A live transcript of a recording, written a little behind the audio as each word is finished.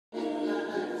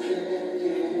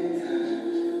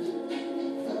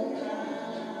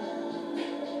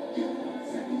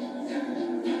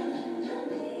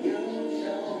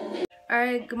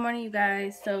Alright, good morning you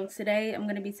guys. So today I'm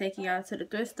going to be taking y'all to the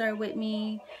thrift store with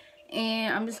me,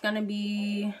 and I'm just going to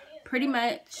be pretty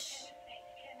much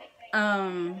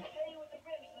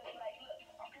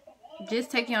just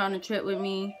taking y'all on a trip with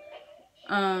me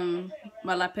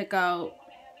while I pick out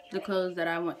the clothes that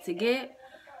I want to get.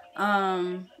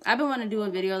 I've been wanting to do a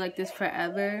video like this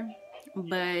forever,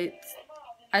 but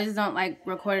I just don't like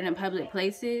recording in public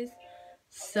places.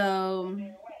 So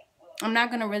I'm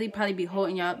not gonna really probably be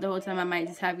holding y'all up the whole time. I might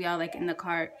just have y'all like in the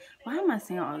cart. Why am I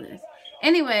saying all this?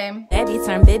 Anyway. Daddy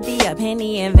turned Bibby up,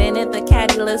 Henny invented the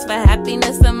catalyst for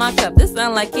happiness in my cup. This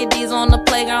sound like kiddies on the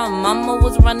playground. Mama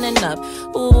was running up.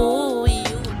 Ooh, you.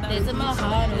 This is my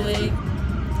heart away,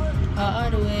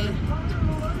 heart away,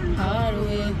 heart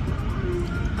away,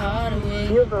 heart away.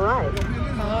 You've arrived.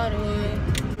 Heart away.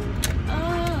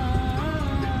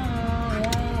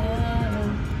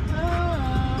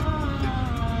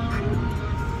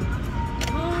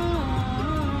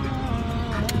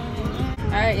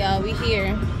 Alright, y'all, we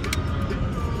here.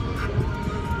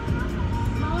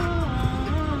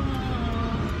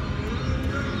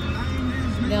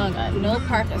 They don't got no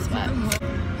parking spots.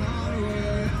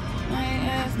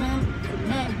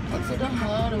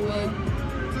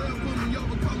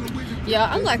 Yeah,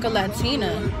 I'm like a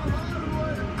Latina.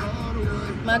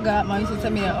 My God, Mom used to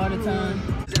tell me that all the time.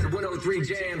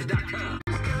 103jams.com.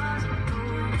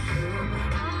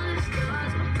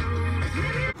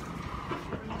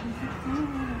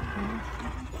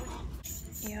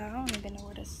 Yeah, I don't even know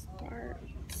where to start.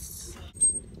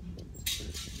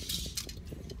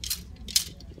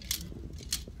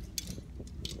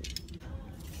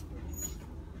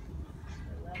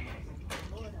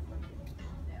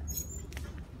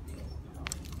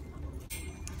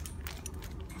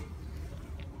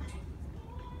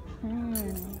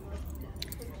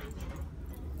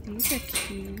 These are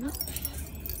cute.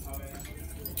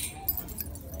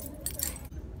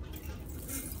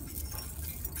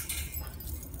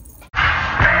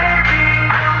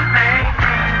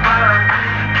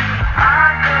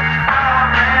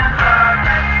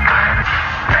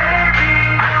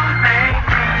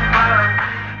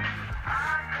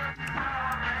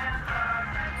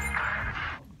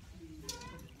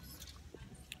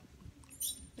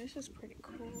 This is pretty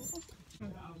cool.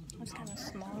 It's kind of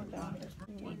small though.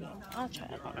 Maybe I'll try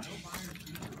it on.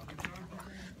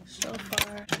 So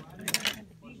far, I got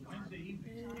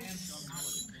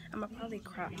this. I'm gonna probably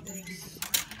crop this.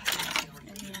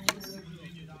 And then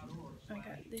I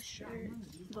got this shirt,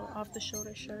 little off the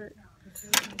shoulder shirt,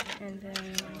 and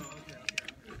then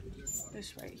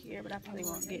this right here. But I probably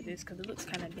won't get this because it looks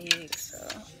kind of big. So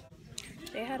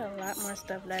they had a lot more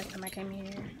stuff last time I came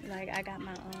here. Like I got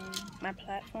my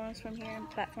platforms from here,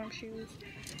 platform shoes.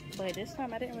 But this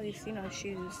time I didn't really see no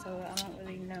shoes, so I don't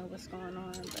really know what's going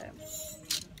on. But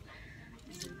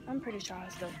I'm pretty sure I'll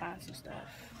still find some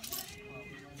stuff.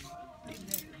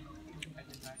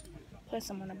 Plus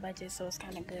I'm on a budget, so it's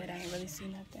kind of good. I ain't really see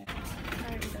nothing.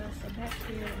 Alright, so back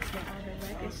here is where all the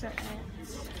records are at.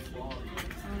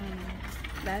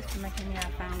 Last time I came here,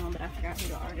 I found one, but I forgot who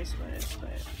the artist was.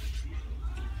 But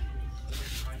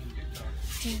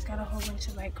he's got a whole bunch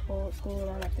of like old school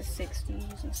on like the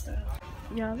 60s and stuff.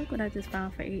 Y'all, look what I just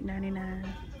found for $8.99.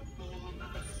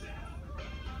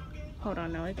 Hold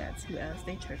on, no, it got 2 L's.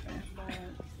 They tripping.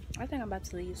 I think I'm about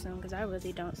to leave soon because I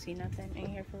really don't see nothing in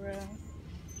here for real.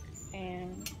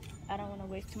 And I don't want to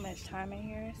waste too much time in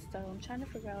here. So I'm trying to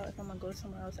figure out if I'm going to go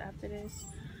somewhere else after this.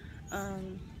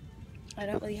 I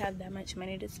don't really have that much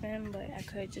money to spend, but I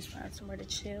could just find somewhere to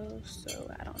chill. So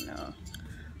I don't know.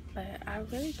 But I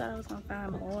really thought I was going to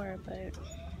find more, but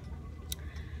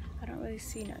I don't really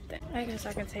see nothing. I guess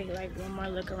I can take like one more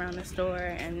look around the store,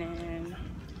 and then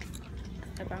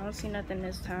if I don't see nothing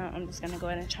this time, I'm just going to go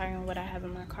ahead and try on what I have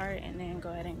in my cart and then go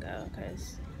ahead and go,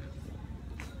 because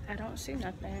I don't see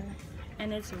nothing.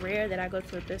 And it's rare that I go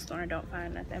to a thrift store and don't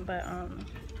find nothing. But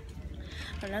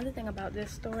another thing about this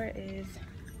store is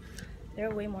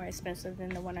they're way more expensive than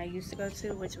the one I used to go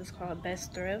to, which was called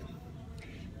Best Thrift.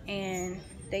 And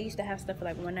they used to have stuff for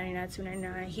like $1.99,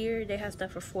 $2.99. Here they have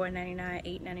stuff for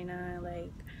 $4.99, $8.99.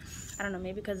 Like, I don't know,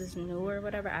 maybe because it's newer or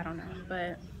whatever, I don't know.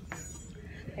 But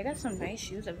they got some nice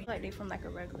shoes. I feel like they're from like a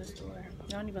regular store. They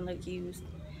don't even look used.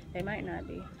 They might not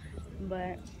be.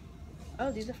 But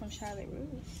oh, these are from Charlotte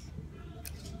Russe.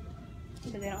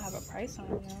 But they don't have a price on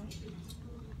them though.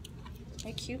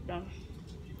 They're cute though.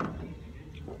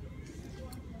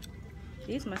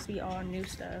 These must be all new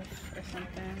stuff or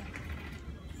something.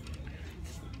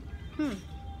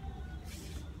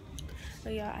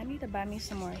 But yeah, I need to buy me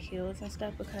some more heels and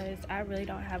stuff because I really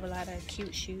don't have a lot of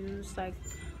cute shoes like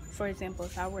for example,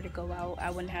 if I were to go out,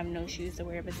 I wouldn't have no shoes to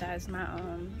wear besides my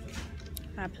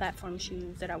my platform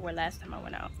shoes that I wore last time I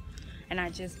went out, and I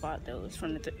just bought those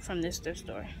from this thrift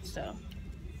store. So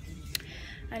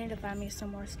I need to find me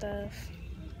some more stuff,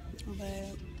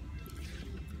 but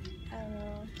I don't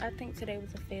know. I think today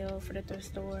was a fail for the thrift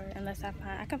store, unless I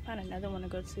can find another one to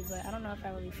go to, but I don't know if I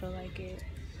really feel like it.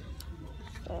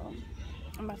 So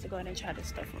I'm about to go ahead and try this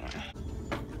stuff on.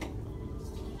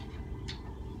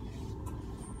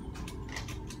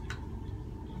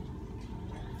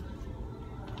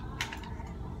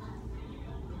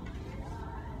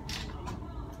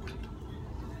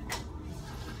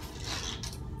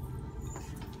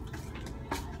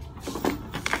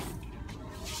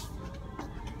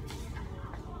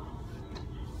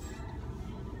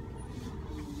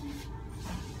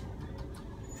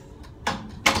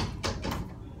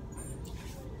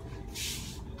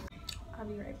 I'll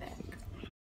be right back.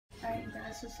 Alright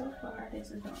guys, so far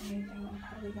this is the only thing I'm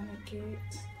probably gonna get.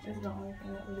 This is the only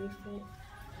thing that really fits.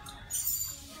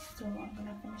 So I'm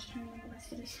gonna finish trying the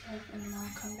rest of this stuff and then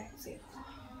I'll come back to it.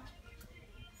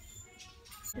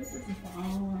 This is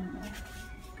bomb. Look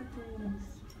at this.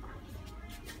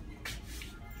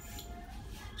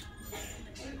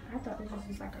 I thought this was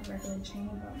just like a regular chain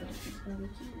belt, but this is really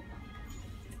cute.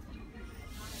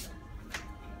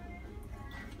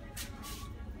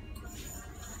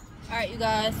 Alright you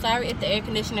guys, sorry if the air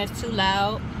conditioner is too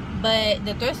loud, but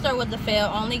the thrift store was a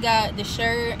fail. Only got the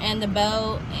shirt and the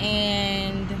belt,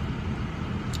 and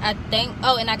I think,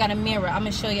 oh, and I got a mirror. I'm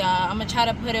gonna show y'all. I'm gonna try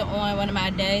to put it on one of my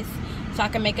desks so I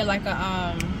can make it like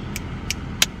a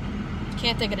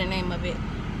can't think of the name of it.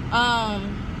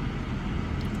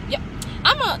 Yep,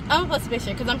 I'm gonna post a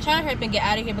picture because I'm trying to hurry up and get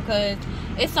out of here because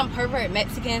it's some pervert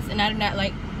Mexicans, and I do not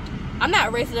like. I'm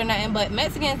not racist or nothing, but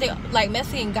Mexicans, they like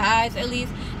Mexican guys at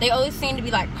least, they always seem to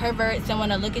be like perverts and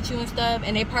want to look at you and stuff,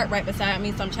 and they park right beside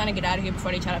me, so I'm trying to get out of here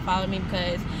before they try to follow me,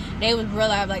 because they was real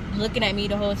life like looking at me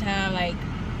the whole time. Like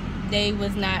they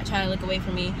was not trying to look away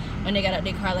from me when they got out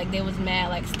their car, like they was mad,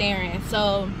 like staring.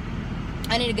 So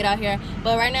I need to get out here,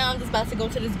 but right now I'm just about to go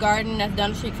to this garden that's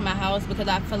down the street from my house because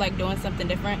I feel like doing something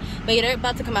different. But yeah, they're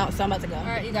about to come out, so I'm about to go.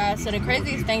 Alright you guys, so the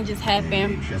craziest thing just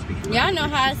happened. Y'all know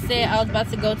how I said I was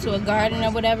about to go to a garden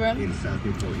or whatever?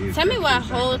 Tell me why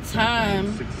whole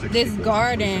time this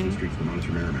garden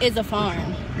is a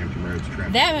farm.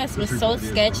 That mess was so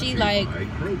sketchy. Like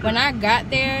when I got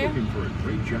there,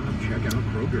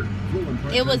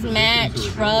 it was mad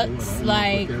trucks,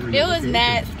 like it was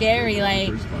mad scary, like,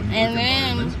 and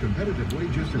then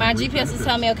my GPS was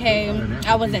telling me, okay,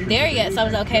 I wasn't there yet, so I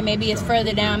was like, okay, maybe it's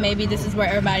further down, maybe this is where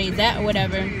everybody's at or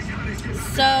whatever.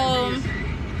 So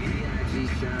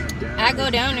I go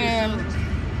down there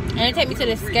and they take me to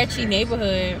this sketchy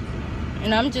neighborhood,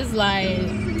 and I'm just like,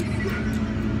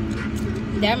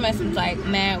 that must be like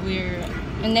mad weird.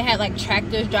 And they had like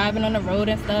tractors driving on the road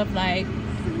and stuff. Like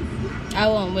I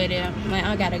wasn't with it. Like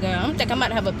I gotta go. I'm about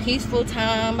to have a peaceful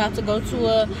time. I'm about to go to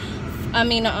a,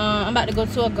 I'm about to go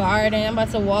to a garden. I'm about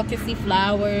to walk and see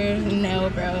flowers. No,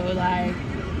 bro. Like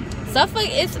Suffolk,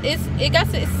 it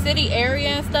got its city area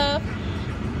and stuff,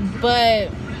 but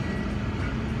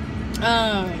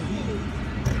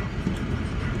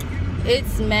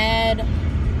it's mad.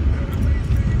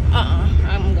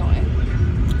 I'm going.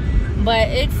 But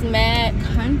it's mad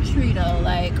country though,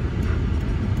 like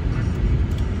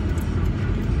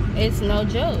it's no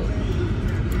joke.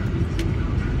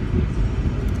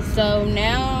 So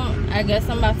now I guess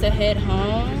I'm about to head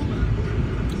home.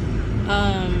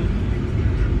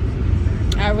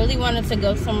 I really wanted to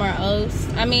go somewhere else.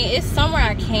 I mean, it's somewhere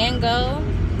I can go.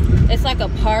 It's like a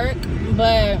park,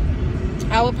 but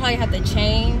I would probably have to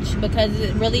change because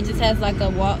it really just has like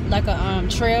a walk, like a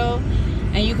trail,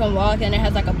 and you can walk, and it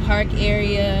has like a park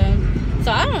area.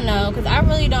 So I don't know, because I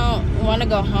really don't want to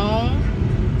go home.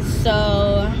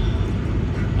 So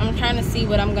I'm trying to see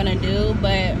what I'm gonna do,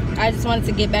 but I just wanted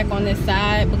to get back on this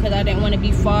side because I didn't want to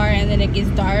be far and then it gets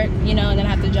dark, you know, and then I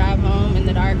have to drive home in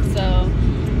the dark. So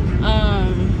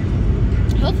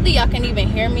hopefully y'all can even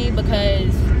hear me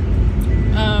because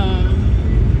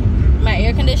my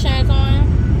air conditioner is on.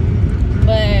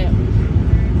 But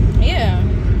yeah,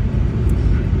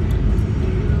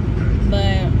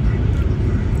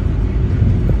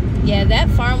 yeah, that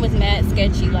farm was mad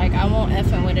sketchy. Like I won't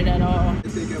effing with it at all.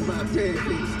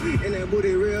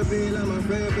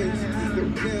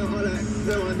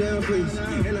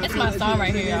 It's my song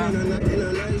right here, y'all.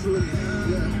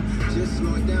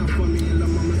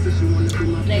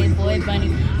 Playboy Bunny.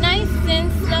 Nice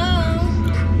and slow.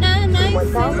 Nice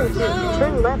and slow.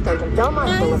 Turn left onto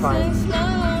Belmont Boulevard. Nice and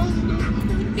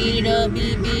slow. Beat it up,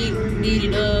 beat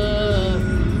it up.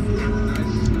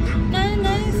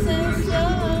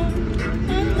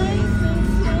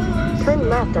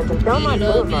 left onto Belmont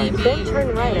Boulevard, then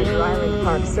turn right onto Island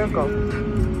Park Circle.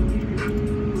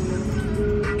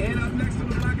 And up next on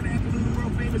the block of the afternoon,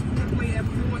 world famous foreplay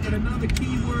F4 and another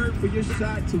keyword for your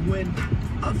shot to win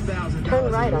 $1,000.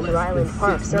 Turn right onto Island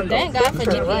Park Circle. Thank God for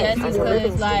Turn right GPS, onto because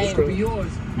Livingston like Street.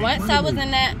 once I was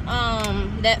in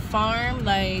that farm,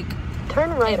 like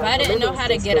Turn right if I onto didn't know how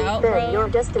to Livingston get out, Street, bro, then your I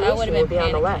would destination have will been be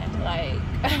on the left.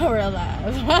 panicking, like real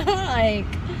life. Like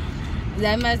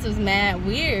that mess was mad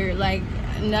weird. Like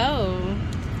no,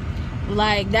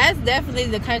 like that's definitely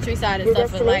the countryside of Your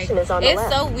Suffolk. Like destination is on the it's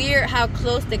left. so weird how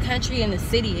close the country and the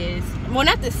city is. Well,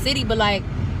 not the city, but like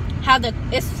how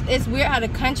it's weird how the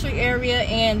country area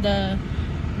and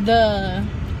the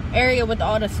area with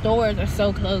all the stores are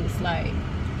so close. Like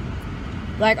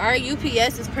our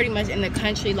UPS is pretty much in the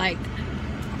country. Like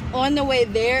on the way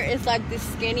there, it's like this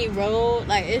skinny road.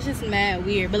 Like it's just mad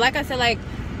weird. But like I said, like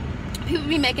people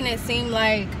be making it seem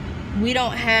like we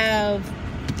don't have,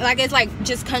 like it's like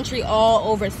just country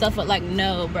all over Suffolk. Like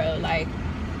no, bro. Like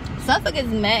Suffolk is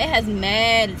mad. It has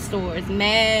mad stores,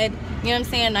 mad, you know what I'm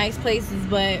saying, nice places.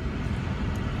 But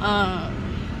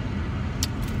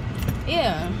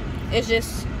yeah, it's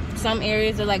just some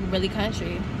areas are like really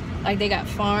country. Like they got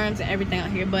farms and everything out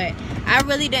here. But I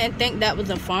really didn't think that was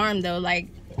a farm though. Like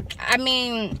I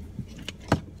mean,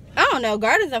 I don't know,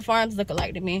 gardens and farms look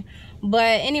alike to me.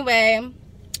 But anyway,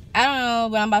 I don't know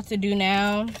what I'm about to do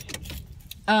now.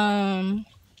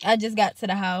 I just got to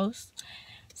the house,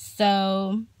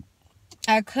 so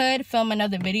I could film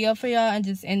another video for y'all and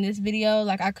just end this video.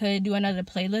 Like I could do another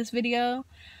playlist video.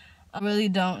 I really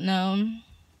don't know,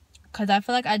 because I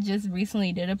feel like I just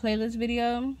recently did a playlist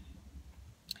video,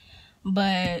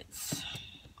 but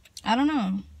I don't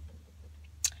know.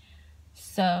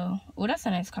 So, well, that's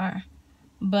a nice car.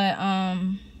 But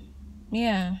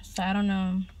yeah, so I don't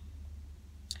know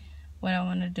what I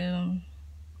want to do.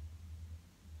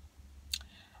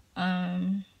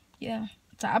 Yeah,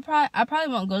 so I probably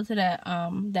won't go to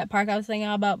that park I was telling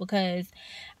y'all about, because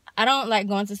I don't like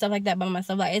going to stuff like that by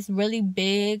myself. Like it's really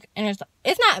big, and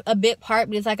it's not a big park,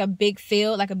 but it's like a big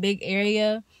field, like a big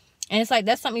area, and it's like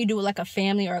that's something you do with like a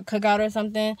family or a cookout or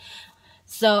something.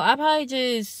 So I probably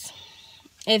just,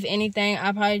 if anything,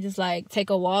 I probably just like take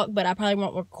a walk, but I probably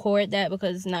won't record that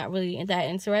because it's not really that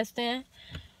interesting.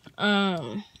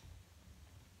 Hold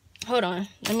on,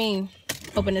 let me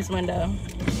open this window.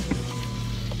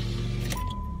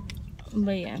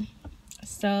 But yeah,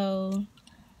 so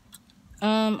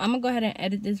I'm gonna go ahead and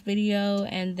edit this video,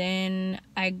 and then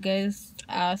I guess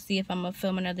I'll see if I'm gonna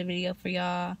film another video for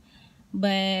y'all.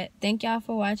 But thank y'all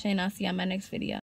for watching. I'll see y'all in my next video.